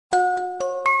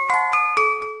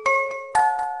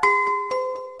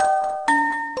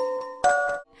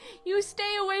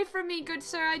from me, good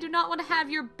sir. I do not want to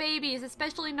have your babies,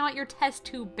 especially not your test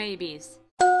tube babies.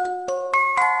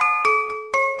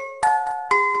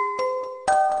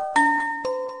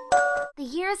 The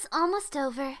year is almost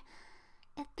over.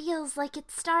 It feels like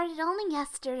it started only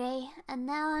yesterday, and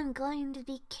now I'm going to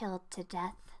be killed to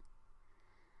death.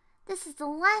 This is the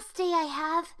last day I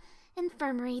have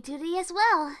infirmary duty as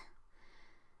well.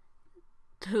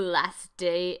 The last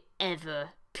day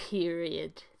ever,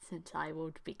 period, since I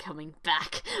won't be coming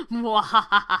back.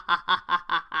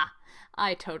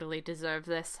 I totally deserve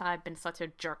this. I've been such a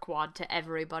jerkwad to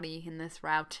everybody in this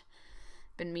route.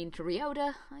 Been mean to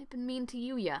Ryota. I've been mean to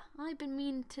Yuya. I've been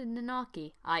mean to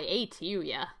Nanaki. I ate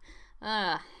Yuya.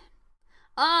 The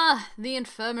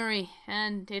infirmary,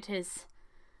 and it is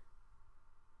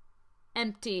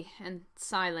empty and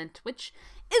silent, which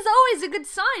is always a good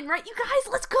sign, right, you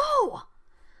guys? Let's go!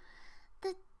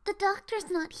 The doctor's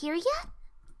not here yet?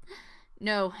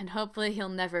 No, and hopefully he'll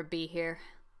never be here.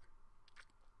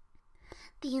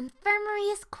 The infirmary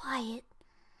is quiet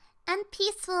and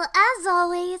peaceful as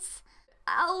always.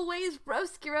 Always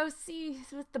Roscuro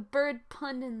sees with the bird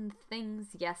pun and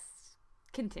things. Yes,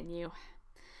 continue.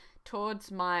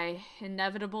 Towards my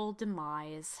inevitable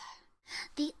demise.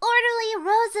 The orderly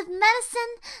rows of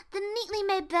medicine, the neatly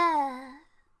made bed.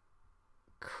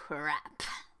 Crap.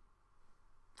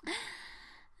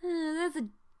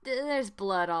 There's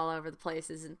blood all over the place,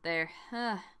 isn't there?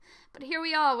 But here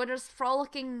we are, we're just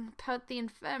frolicking about the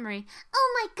infirmary.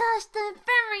 Oh my gosh, the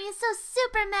infirmary is so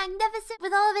super magnificent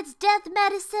with all of its death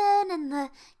medicine and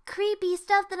the creepy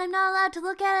stuff that I'm not allowed to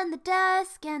look at in the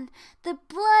desk and the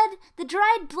blood, the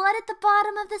dried blood at the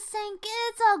bottom of the sink.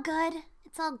 It's all good.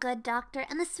 It's all good, doctor.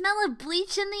 And the smell of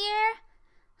bleach in the air?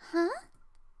 Huh?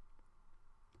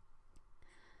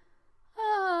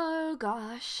 Oh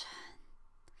gosh.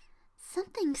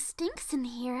 Something stinks in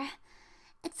here.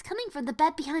 It's coming from the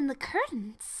bed behind the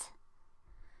curtains.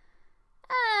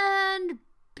 And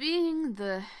being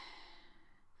the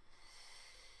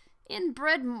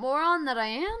inbred moron that I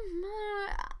am,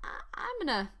 I'm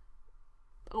gonna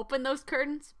open those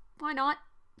curtains. Why not?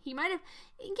 He might have,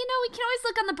 we can always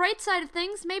look on the bright side of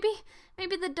things. Maybe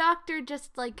the doctor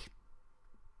just,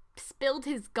 spilled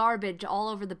his garbage all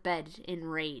over the bed in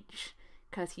rage.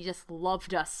 Because he just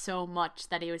loved us so much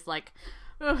that he was like,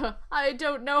 I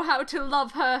don't know how to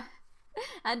love her.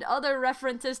 And other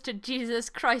references to Jesus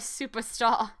Christ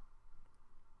Superstar.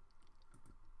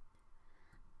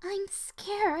 I'm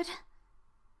scared.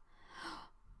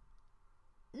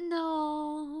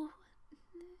 No.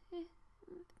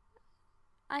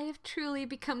 I have truly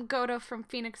become Godot from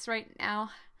Phoenix right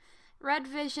now. Red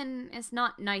vision is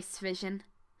not nice vision.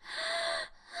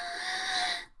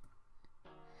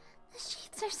 The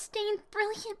sheets are stained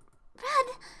brilliant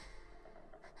red.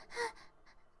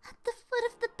 At the foot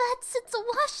of the bed sits a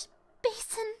wash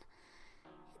basin.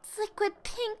 It's liquid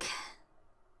pink.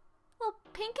 Well,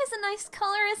 pink is a nice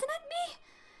color, isn't it, me?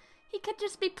 He could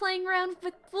just be playing around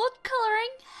with wood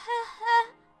coloring.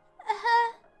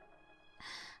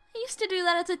 I used to do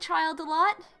that as a child a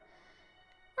lot.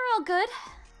 We're all good.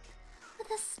 With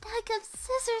a stack of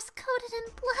scissors coated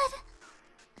in blood.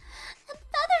 And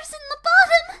feathers in the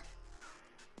bottom.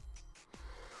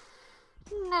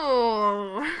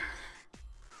 No.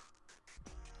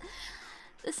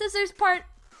 The scissors part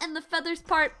and the feathers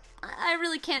part, I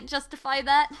really can't justify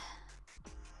that.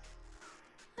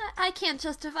 I can't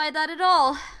justify that at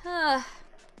all. The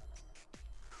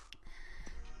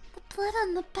blood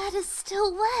on the bed is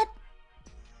still wet.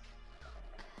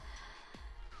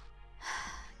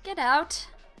 Get out.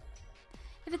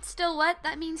 If it's still wet,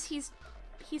 that means he's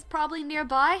probably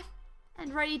nearby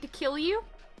and ready to kill you.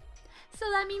 So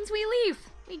that means we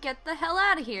leave. We get the hell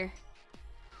out of here.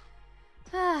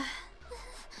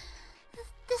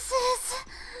 This is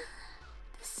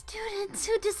the students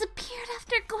who disappeared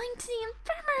after going to the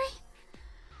infirmary.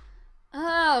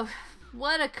 Oh,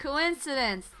 what a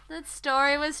coincidence. That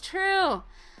story was true.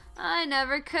 I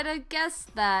never could have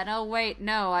guessed that. Oh wait,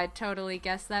 no, I totally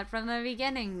guessed that from the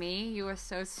beginning, me. You were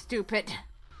so stupid.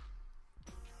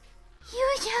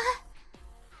 Yuya!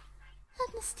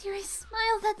 That mysterious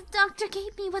smile that the doctor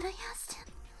gave me when I asked him.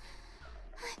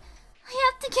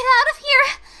 I have to get out of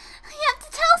here! I have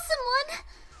to tell someone!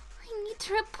 I need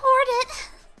to report it.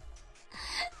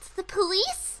 To the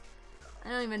police? I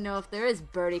don't even know if there is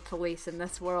birdie police in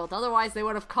this world. Otherwise they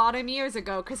would have caught him years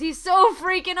ago, because he's so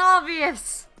freaking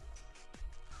obvious!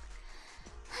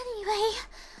 Anyway,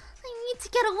 I need to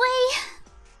get away.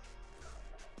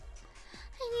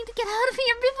 I need to get out of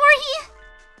here before he...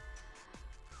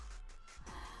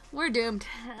 We're doomed.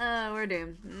 We're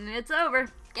doomed. It's over.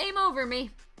 Game over,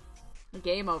 me.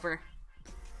 Game over.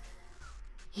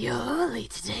 You're early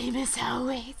today, Miss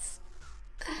Always.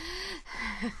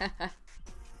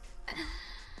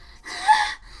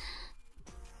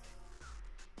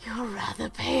 You're rather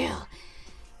pale.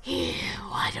 Here,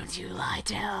 why don't you lie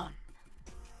down?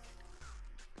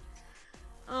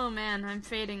 Oh man, I'm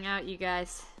fading out, you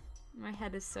guys. My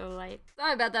head is so light.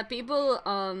 Sorry about that, people.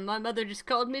 My mother just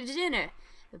called me to dinner.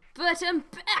 But I'm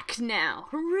back now.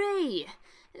 Hooray!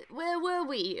 Where were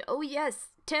we? Oh yes,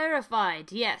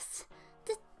 terrified, yes.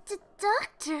 The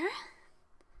doctor?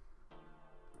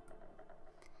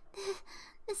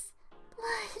 This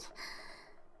blood...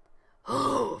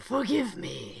 Oh, forgive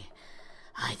me.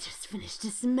 I just finished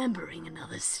dismembering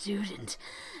another student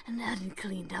and hadn't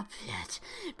cleaned up yet.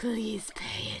 Please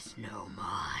pay it no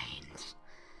mind.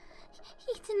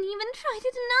 He didn't even try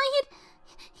to deny it.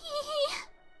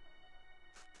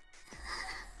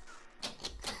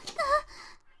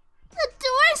 The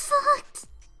door's locked.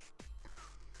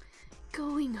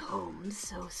 Going home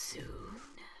so soon?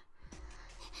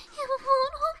 It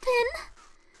won't open.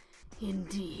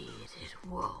 Indeed, it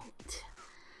won't.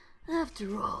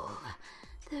 After all,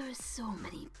 there are so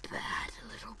many bad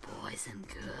little boys and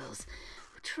girls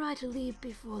who try to leave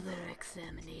before their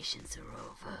examinations are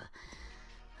over.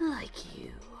 Like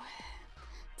you.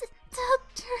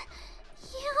 Doctor,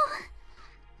 you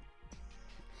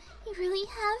really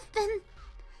have been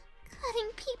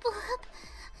cutting people up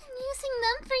and using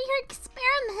them for your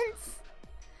experiments.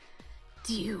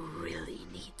 Do you really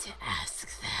need to ask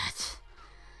that?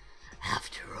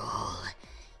 After all,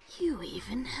 you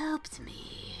even helped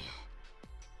me.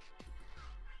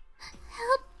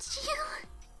 Helped you?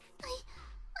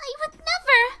 I would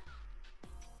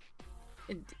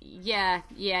never. Yeah,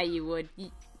 you would.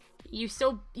 You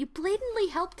blatantly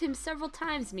helped him several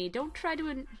times, me. Don't try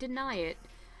to deny it.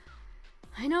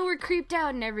 I know we're creeped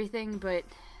out and everything, but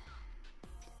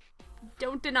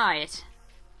don't deny it.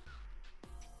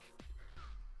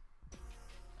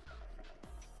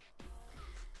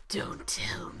 Don't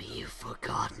tell me you've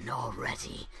forgotten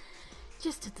already.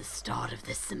 Just at the start of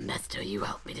this semester, you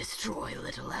helped me destroy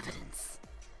little evidence.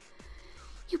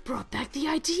 You brought back the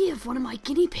idea of one of my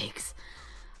guinea pigs.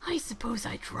 I suppose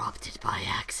I dropped it by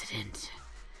accident.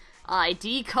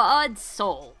 ID card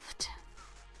solved.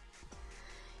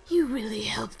 You really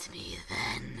helped me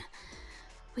then.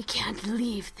 We can't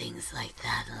leave things like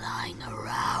that lying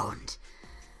around.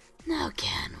 Now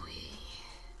can we?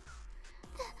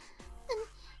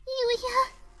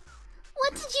 Yuya?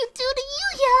 What did you do to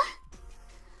Yuya?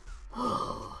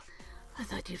 Oh, I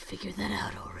thought you'd figured that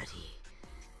out already.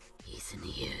 He's in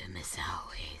here, Miss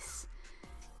Always.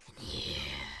 In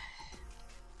here.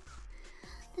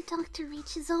 The doctor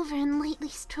reaches over and lightly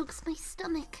strokes my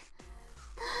stomach.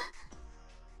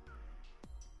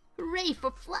 Hooray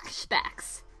for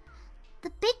flashbacks!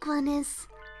 The big one is...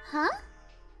 Huh?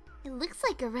 It looks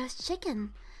like a roast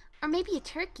chicken. Or maybe a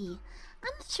turkey.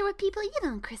 I'm not sure what people eat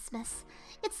on Christmas.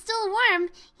 It's still warm.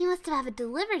 You must have it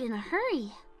delivered in a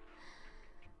hurry.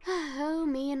 Oh,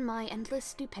 me and my endless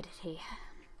stupidity.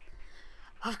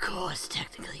 Of course,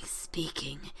 technically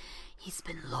speaking, he's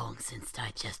been long since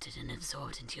digested and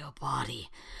absorbed into your body.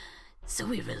 So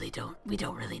we don't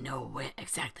really know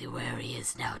exactly where he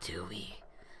is now, do we?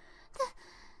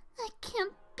 That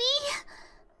can't be.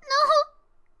 No!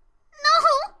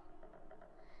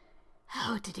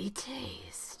 How did he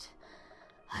taste?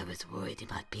 I was worried he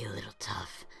might be a little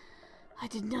tough. I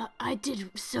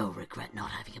did so regret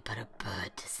not having a better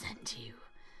bird to send you.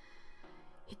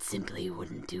 It simply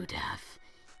wouldn't do to have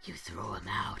you throw him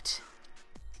out.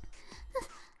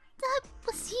 That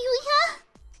was Yuya?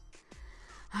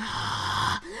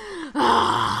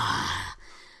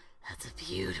 That's a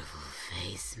beautiful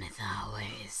face, Miss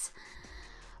Always.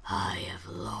 I have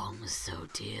longed so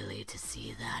dearly to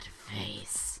see that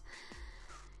face.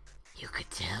 You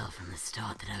could tell from the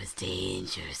start that I was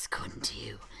dangerous, couldn't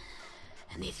you?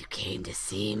 And yet you came to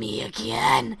see me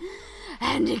again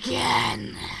and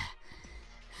again.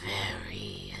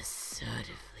 Very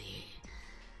assertively.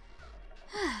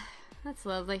 That's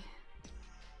lovely.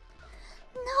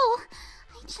 No,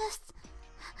 I just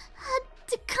had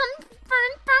to come for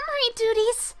infirmary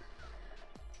duties.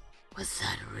 Was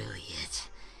that really it?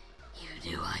 You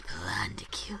knew I planned to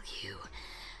kill you,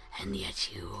 and yet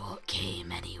you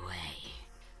came anyway.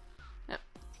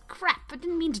 Crap, I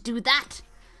didn't mean to do that.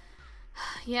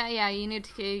 Yeah, you need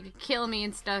to kill me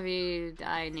and stuff.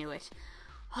 I knew it.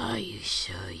 Are you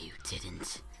sure you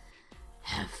didn't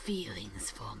have feelings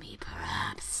for me,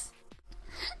 perhaps?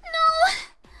 No!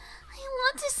 I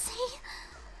want to say,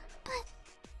 but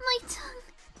my tongue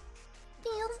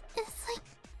feels it's like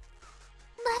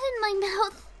lead in my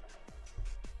mouth.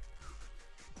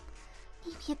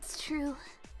 Maybe it's true.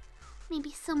 maybe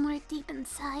somewhere deep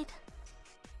inside,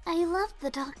 I love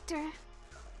the doctor.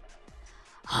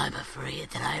 I'm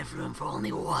afraid that I have room for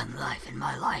only one life in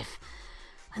my life,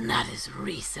 and that is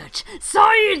research.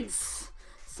 Science!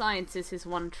 Science is his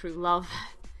one true love.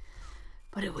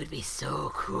 But it would be so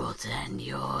cruel to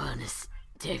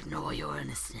ignore your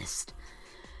earnestness.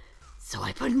 So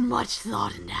I put much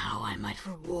thought into how I might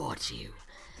reward you.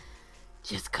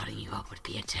 Just cutting you up would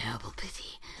be a terrible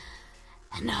pity,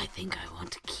 and I think I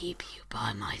want to keep you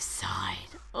by my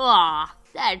side. Ah,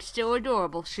 that's so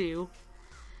adorable, Shuu.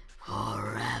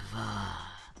 Forever.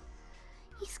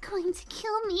 He's going to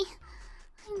kill me.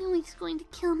 I know he's going to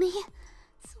kill me.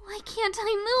 So why can't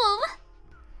I move?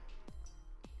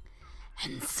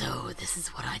 And so this is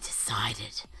what I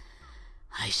decided.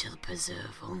 I shall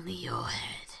preserve only your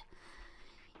head.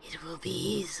 It will be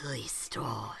easily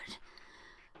stored.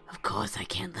 Of course, I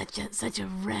can't let such a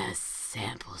rare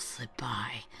sample slip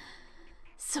by.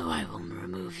 So I will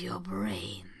remove your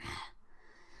brain.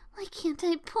 Why can't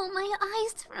I pull my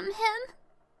eyes from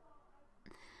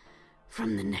him?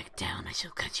 From the neck down, I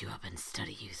shall cut you up and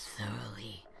study you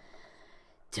thoroughly.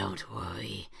 Don't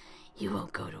worry, you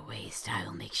won't go to waste. I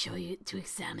will make sure to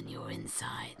examine your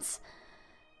insides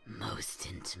most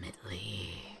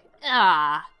intimately.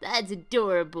 Ah, that's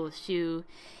adorable, Shuu.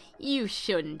 You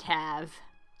shouldn't have.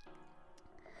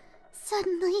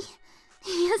 Suddenly,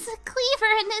 he has a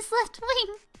cleaver in his left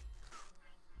wing.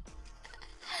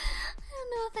 I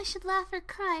don't know if I should laugh or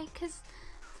cry, because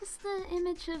just the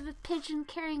image of a pigeon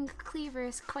carrying a cleaver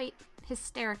is quite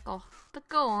hysterical. But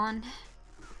go on.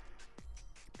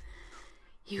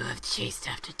 You have chased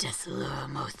after Desolura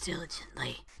most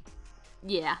diligently.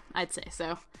 Yeah, I'd say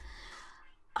so.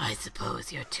 I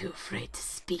suppose you're too afraid to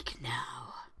speak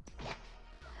now.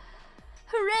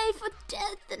 Hooray for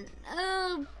death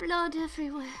and blood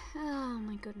everywhere. Oh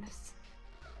my goodness.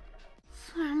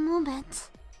 For a moment,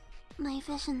 my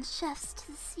vision shifts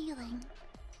to the ceiling,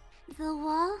 the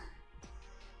wall,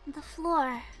 the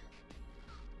floor.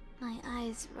 My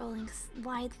eyes rolling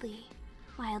wildly.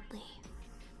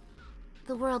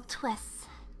 The world twists,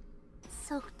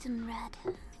 soaked in red.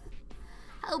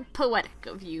 How poetic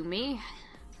of you, me.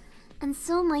 And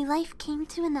so my life came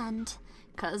to an end.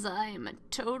 'Cause I am a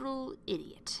total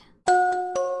idiot.